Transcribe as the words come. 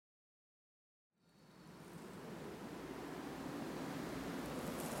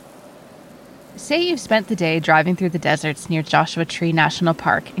Say you've spent the day driving through the deserts near Joshua Tree National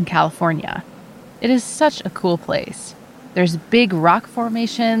Park in California. It is such a cool place. There's big rock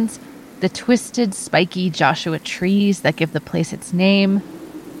formations, the twisted, spiky Joshua trees that give the place its name.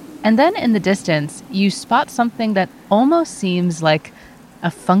 And then in the distance, you spot something that almost seems like a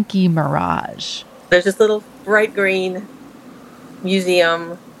funky mirage. There's this little bright green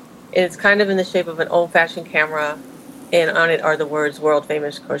museum, and it's kind of in the shape of an old-fashioned camera, and on it are the words World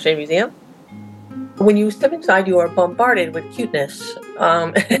Famous Crochet Museum. When you step inside, you are bombarded with cuteness.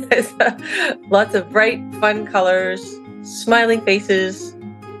 Lots of bright, fun colors, smiling faces.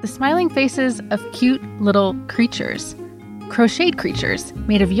 The smiling faces of cute little creatures, crocheted creatures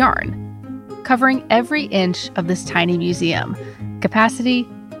made of yarn, covering every inch of this tiny museum. Capacity,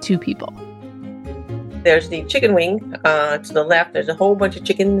 2 people. There's the chicken wing. To the left, there's a whole bunch of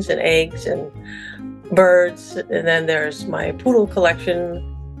chickens and eggs and birds. And then there's my poodle collection.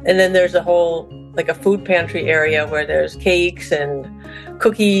 And then there's a whole, like a food pantry area where there's cakes and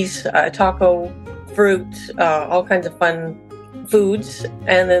cookies, taco, fruit, all kinds of fun foods.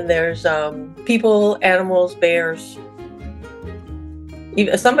 And then there's people, animals, bears.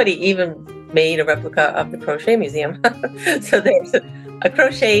 Somebody even made a replica of the Crochet Museum. So there's a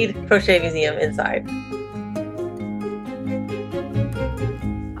crocheted Crochet Museum inside.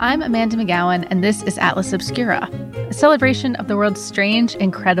 I'm Amanda McGowan, and this is Atlas Obscura, a celebration of the world's strange,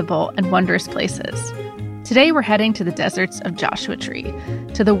 incredible, and wondrous places. Today we're heading to the deserts of Joshua Tree,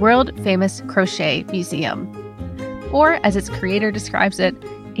 to the world-famous Crochet Museum. Or, as its creator describes it,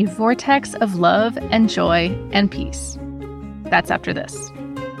 a vortex of love and joy and peace. That's after this.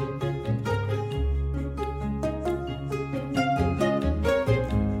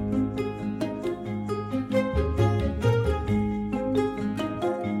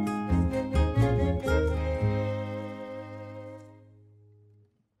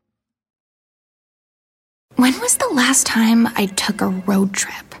 When was the last time I took a road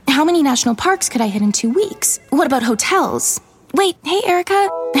trip? How many national parks could I hit in 2 weeks? What about hotels? Wait, hey, Erica,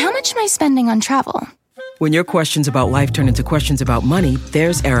 how much am I spending on travel? When your questions about life turn into questions about money,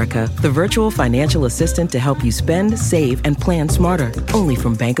 there's Erica, the virtual financial assistant to help you spend, save, and plan smarter. Only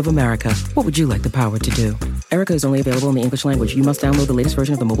from Bank of America. What would you like the power to do? Erica is only available in the English language. You must download the latest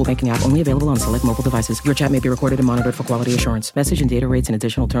version of the mobile banking app, only available on select mobile devices. Your chat may be recorded and monitored for quality assurance. Message and data rates and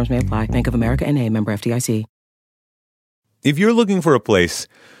additional terms may apply. Bank of America N.A., member FDIC. If you're looking for a place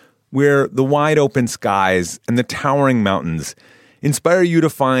where the wide open skies and the towering mountains inspire you to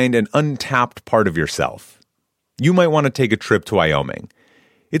find an untapped part of yourself, you might want to take a trip to Wyoming.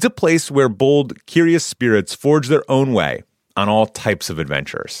 It's a place where bold, curious spirits forge their own way on all types of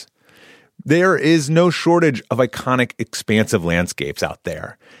adventures. There is no shortage of iconic, expansive landscapes out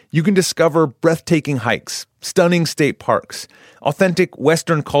there. You can discover breathtaking hikes, stunning state parks, authentic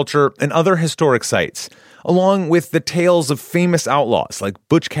Western culture, and other historic sites, along with the tales of famous outlaws like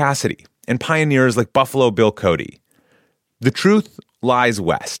Butch Cassidy and pioneers like Buffalo Bill Cody. The truth lies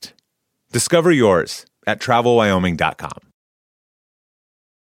west. Discover yours at travelwyoming.com.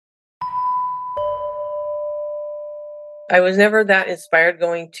 I was never that inspired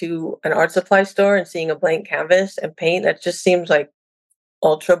going to an art supply store and seeing a blank canvas and paint. That just seems like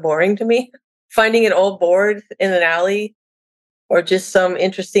ultra boring to me. Finding an old board in an alley or just some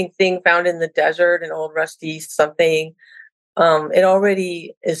interesting thing found in the desert, an old rusty something, it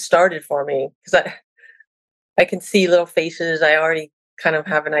already is started for me because I can see little faces. I already kind of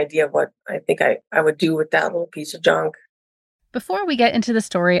have an idea of what I think I would do with that little piece of junk. Before we get into the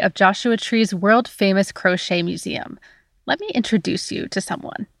story of Joshua Tree's world-famous Crochet Museum, let me introduce you to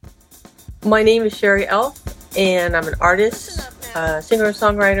someone. My name is Sherry Elf, and I'm an artist, a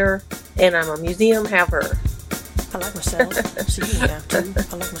singer-songwriter, and I'm a museum haver. I like myself. See, you have to. I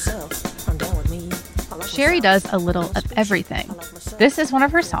like myself. I'm down with me. Sherry does a little of everything. This is one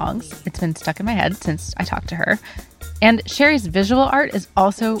of her songs. It's been stuck in my head since I talked to her. And Sherry's visual art is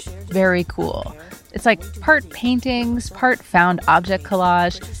also very cool. It's like part paintings, part found object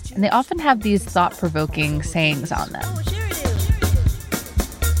collage, and they often have these thought-provoking sayings on them.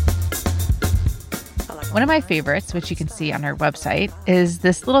 One of my favorites, which you can see on her website, is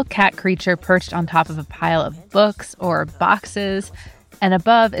this little cat creature perched on top of a pile of books or boxes, and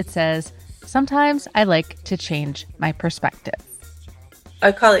above it says, "Sometimes I like to change my perspective."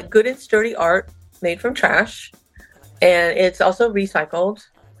 I call it good and sturdy art made from trash, and it's also recycled,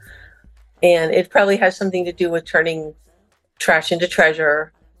 and it probably has something to do with turning trash into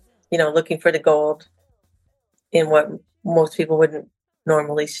treasure, looking for the gold in what most people wouldn't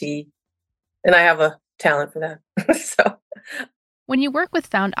normally see. And I have a talent for that. So, when you work with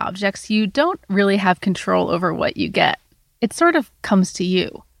found objects, you don't really have control over what you get. It sort of comes to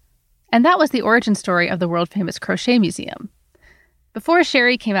you. And that was the origin story of the world-famous Crochet Museum. Before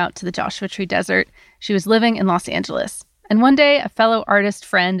Sherry came out to the Joshua Tree Desert, she was living in Los Angeles. And one day, a fellow artist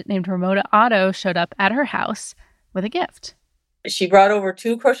friend named Ramona Otto showed up at her house with a gift. She brought over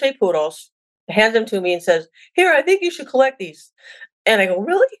 2 crochet poodles, hands them to me and says, "Here, I think you should collect these." And I go,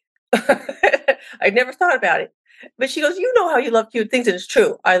 "Really?" I'd never thought about it. But she goes, "You know how you love cute things." And it's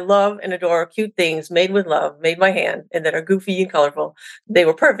true. I love and adore cute things made with love, made by hand, and that are goofy and colorful. They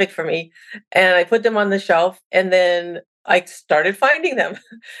were perfect for me. And I put them on the shelf, and then I started finding them.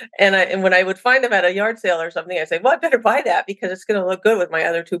 And when I would find them at a yard sale or something, I say, "Well, I better buy that because it's going to look good with my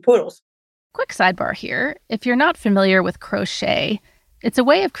other 2 poodles." Quick sidebar here. If you're not familiar with crochet, it's a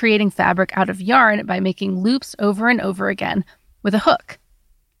way of creating fabric out of yarn by making loops over and over again with a hook.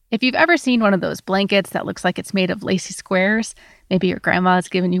 If you've ever seen one of those blankets that looks like it's made of lacy squares, maybe your grandma's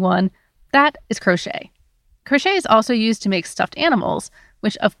given you one, that is crochet. Crochet is also used to make stuffed animals,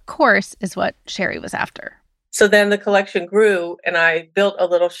 which of course is what Sherry was after. So then the collection grew, and I built a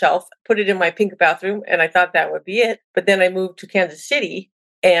little shelf, put it in my pink bathroom, and I thought that would be it. But then I moved to Kansas City,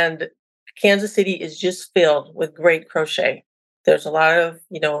 and Kansas City is just filled with great crochet. There's a lot of,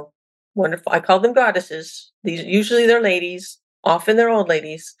 wonderful, I call them goddesses. Usually they're ladies. Often they're old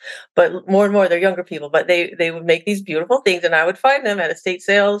ladies, but more and more they're younger people. But they would make these beautiful things, and I would find them at estate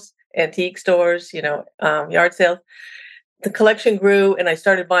sales, antique stores, yard sales. The collection grew, and I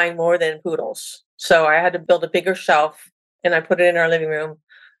started buying more than poodles. So I had to build a bigger shelf, and I put it in our living room.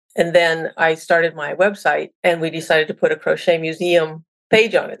 And then I started my website, and we decided to put a crochet museum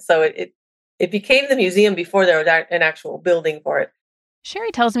page on it. So it became the museum before there was an actual building for it.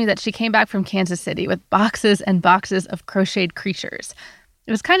 Sherry tells me that she came back from Kansas City with boxes and boxes of crocheted creatures.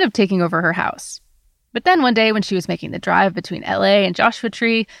 It was kind of taking over her house. But then one day when she was making the drive between LA and Joshua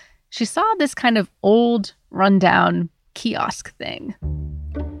Tree, she saw this kind of old, rundown kiosk thing.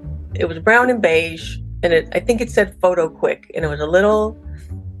 It was brown and beige, and I think it said Photo Quick, and it was a little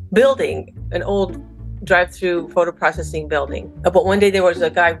building, an old drive-through photo processing building. But one day there was a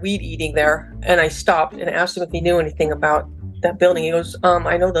guy weed eating there, and I stopped and asked him if he knew anything about that building. He goes,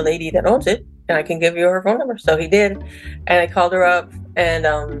 "I know the lady that owns it, and I can give you her phone number." So he did, and I called her up, and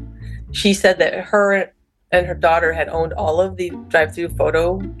she said that her and her daughter had owned all of the drive-through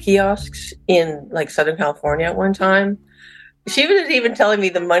photo kiosks in like Southern California at one time. She was even telling me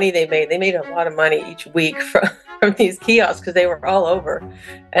the money they made. They made a lot of money each week from these kiosks because they were all over.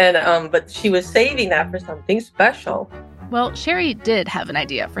 And but she was saving that for something special. Well, Sherry did have an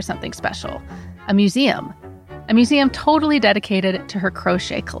idea for something special. A museum. A museum totally dedicated to her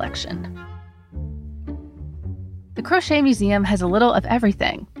crochet collection. The Crochet Museum has a little of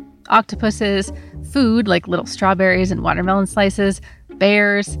everything. Octopuses, food like little strawberries and watermelon slices,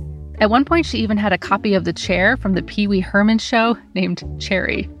 bears. At one point, she even had a copy of the chair from the Pee Wee Herman show named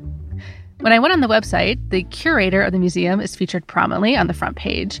Cherry. When I went on the website, the curator of the museum is featured prominently on the front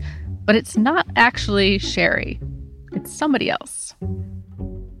page, but it's not actually Sherry. It's somebody else.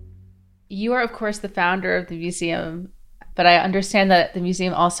 You are, of course, the founder of the museum, but I understand that the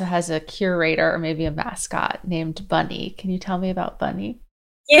museum also has a curator or maybe a mascot named Bunny. Can you tell me about Bunny?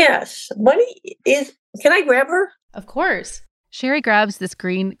 Yes. Bunny is... Can I grab her? Of course. Sherry grabs this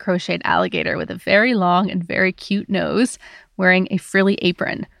green crocheted alligator with a very long and very cute nose, wearing a frilly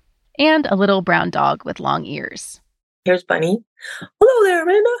apron, and a little brown dog with long ears. Here's Bunny. "Hello there,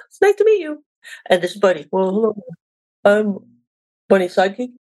 Amanda. It's nice to meet you." And this is Bunny. "Well, hello. I'm Bunny's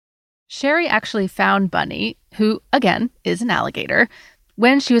sidekick." Sherry actually found Bunny, who, again, is an alligator,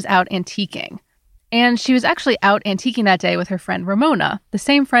 when she was out antiquing. And she was actually out antiquing that day with her friend Ramona, the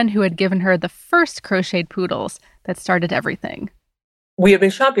same friend who had given her the first crocheted poodles that started everything. We had been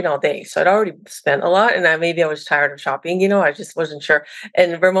shopping all day, so I'd already spent a lot, and maybe I was tired of shopping, I just wasn't sure.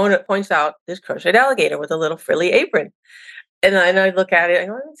 And Ramona points out this crocheted alligator with a little frilly apron. And I look at it, I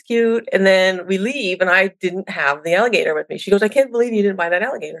go, "Oh, that's cute." And then we leave, and I didn't have the alligator with me. She goes, "I can't believe you didn't buy that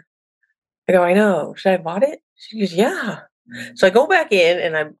alligator." I go, "I know. Should I have bought it?" She goes, "Yeah." So I go back in,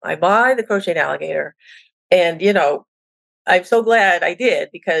 and I buy the crocheted alligator. And, I'm so glad I did,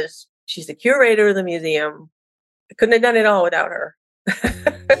 because she's the curator of the museum. I couldn't have done it all without her.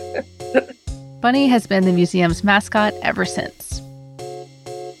 Bunny has been the museum's mascot ever since.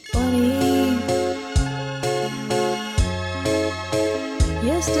 Bunny,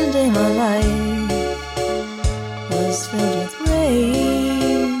 yesterday my life was filled with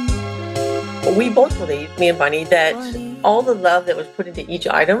rain. We both believe, me and Bunny, that all the love that was put into each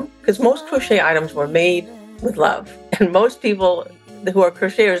item, because most crochet items were made with love. And most people who are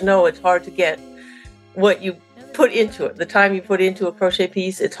crocheters know it's hard to get what you put into it. The time you put into a crochet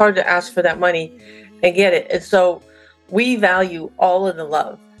piece, it's hard to ask for that money and get it. And so we value all of the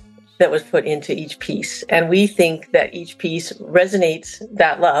love that was put into each piece. And we think that each piece resonates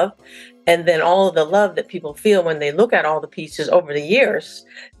that love. And then all of the love that people feel when they look at all the pieces over the years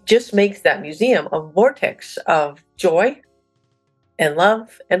just makes that museum a vortex of joy and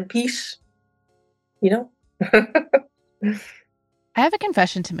love and peace, you know? I have a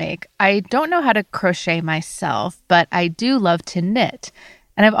confession to make. I don't know how to crochet myself, but I do love to knit.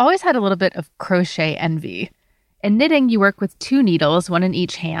 And I've always had a little bit of crochet envy. In knitting, you work with 2 needles, one in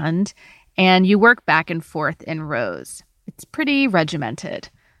each hand, and you work back and forth in rows. It's pretty regimented.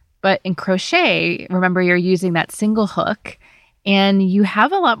 But in crochet, remember, you're using that single hook, and you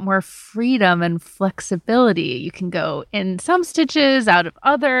have a lot more freedom and flexibility. You can go in some stitches, out of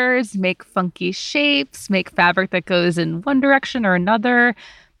others, make funky shapes, make fabric that goes in one direction or another.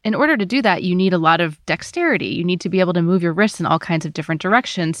 In order to do that, you need a lot of dexterity. You need to be able to move your wrists in all kinds of different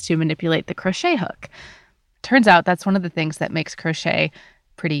directions to manipulate the crochet hook. Turns out that's one of the things that makes crochet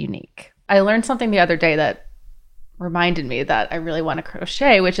pretty unique. I learned something the other day that reminded me that I really want to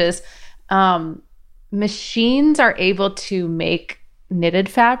crochet, which is machines are able to make knitted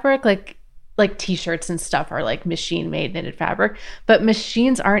fabric, like t-shirts and stuff are like machine-made knitted fabric, but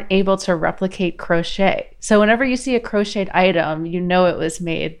machines aren't able to replicate crochet. So whenever you see a crocheted item, you know it was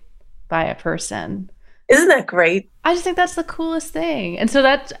made by a person. Isn't that great? I just think that's the coolest thing. And so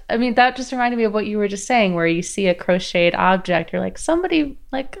that just reminded me of what you were just saying, where you see a crocheted object, you're like, somebody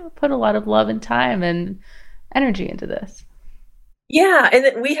like put a lot of love and time and energy into this. Yeah, and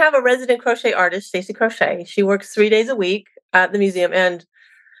then we have a resident crochet artist, Stacey Crochet. She works 3 days a week at the museum, and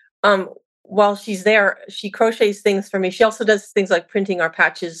while she's there, she crochets things for me. She also does things like printing our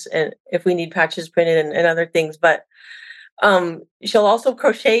patches, and if we need patches printed and other things. But she'll also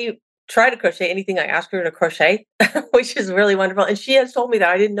try to crochet anything I ask her to crochet, which is really wonderful. And she has told me that.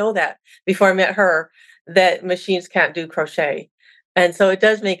 I didn't know that before I met her, that machines can't do crochet. And so it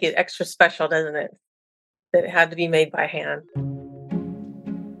does make it extra special, doesn't it? That it had to be made by hand.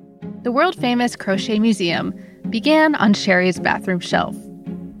 The world-famous Crochet Museum began on Sherry's bathroom shelf.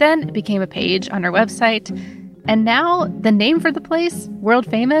 Then it became a page on her website. And now the name for the place, World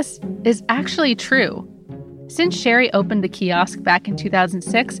Famous, is actually true. Since Sherry opened the kiosk back in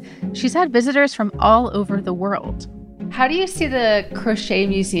 2006, she's had visitors from all over the world. How do you see the Crochet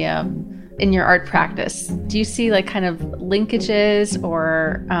Museum in your art practice? Do you see like kind of linkages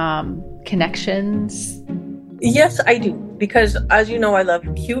or connections? Yes, I do. Because as you know, I love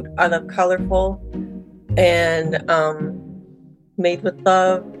cute, I love colorful, and made with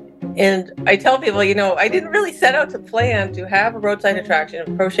love. And I tell people, you know, I didn't really set out to plan to have a roadside attraction,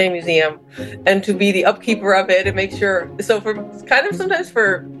 a crochet museum, and to be the upkeeper of it and make sure. So sometimes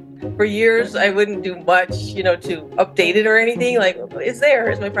for years, I wouldn't do much, you know, to update it or anything. Like,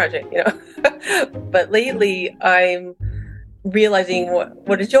 here's my project, you know. But lately, I'm realizing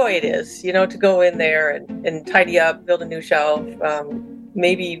what a joy it is, you know, to go in there and tidy up, build a new shelf,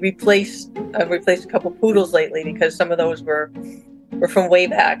 maybe I've replaced a couple poodles lately because some of those were from way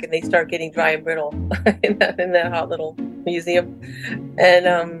back and they start getting dry and brittle in that hot little museum.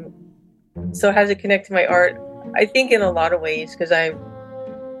 And so how does it connect to my art? I think in a lot of ways, because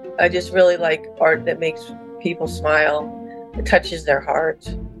I just really like art that makes people smile, it touches their heart,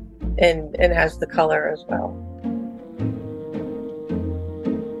 and has the color as well.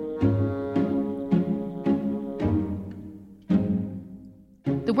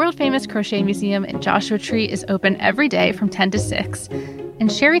 The world-famous Crochet Museum in Joshua Tree is open every day from 10 to 6.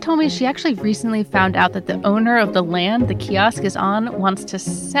 And Sherry told me she actually recently found out that the owner of the land the kiosk is on wants to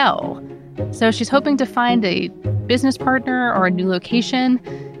sell. So she's hoping to find a business partner or a new location.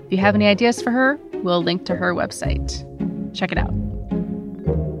 If you have any ideas for her, we'll link to her website. Check it out.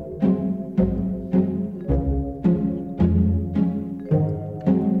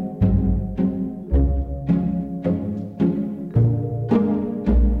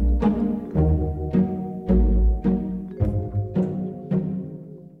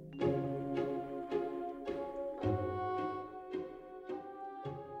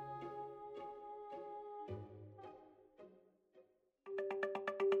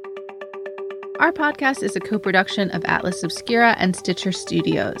 Our podcast is a co-production of Atlas Obscura and Stitcher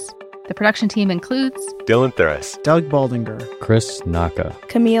Studios. The production team includes Dylan Thuras, Doug Baldinger, Chris Naka,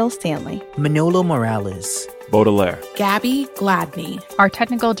 Camille Stanley, Manolo Morales, Baudelaire, Gabby Gladney. Our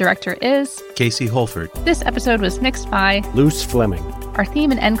technical director is Casey Holford. This episode was mixed by Luce Fleming. Our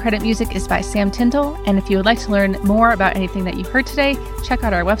theme and end credit music is by Sam Tyndall. And if you would like to learn more about anything that you heard today, check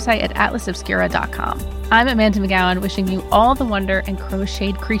out our website at atlasobscura.com. I'm Amanda McGowan, wishing you all the wonder and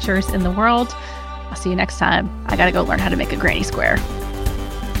crocheted creatures in the world. I'll see you next time. I gotta go learn how to make a granny square.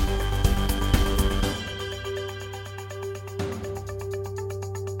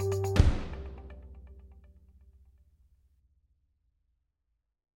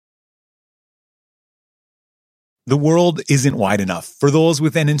 The world isn't wide enough for those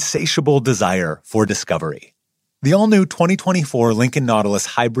with an insatiable desire for discovery. The all-new 2024 Lincoln Nautilus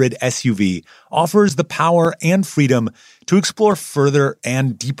Hybrid SUV offers the power and freedom to explore further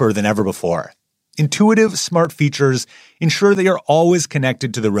and deeper than ever before. Intuitive, smart features ensure that you're always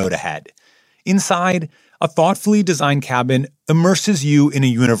connected to the road ahead. Inside, a thoughtfully designed cabin immerses you in a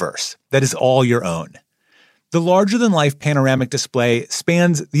universe that is all your own. The larger-than-life panoramic display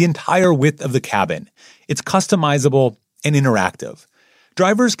spans the entire width of the cabin. It's customizable and interactive.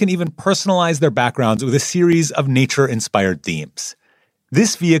 Drivers can even personalize their backgrounds with a series of nature-inspired themes.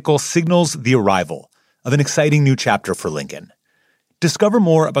 This vehicle signals the arrival of an exciting new chapter for Lincoln. Discover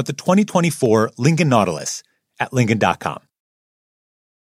more about the 2024 Lincoln Nautilus at Lincoln.com.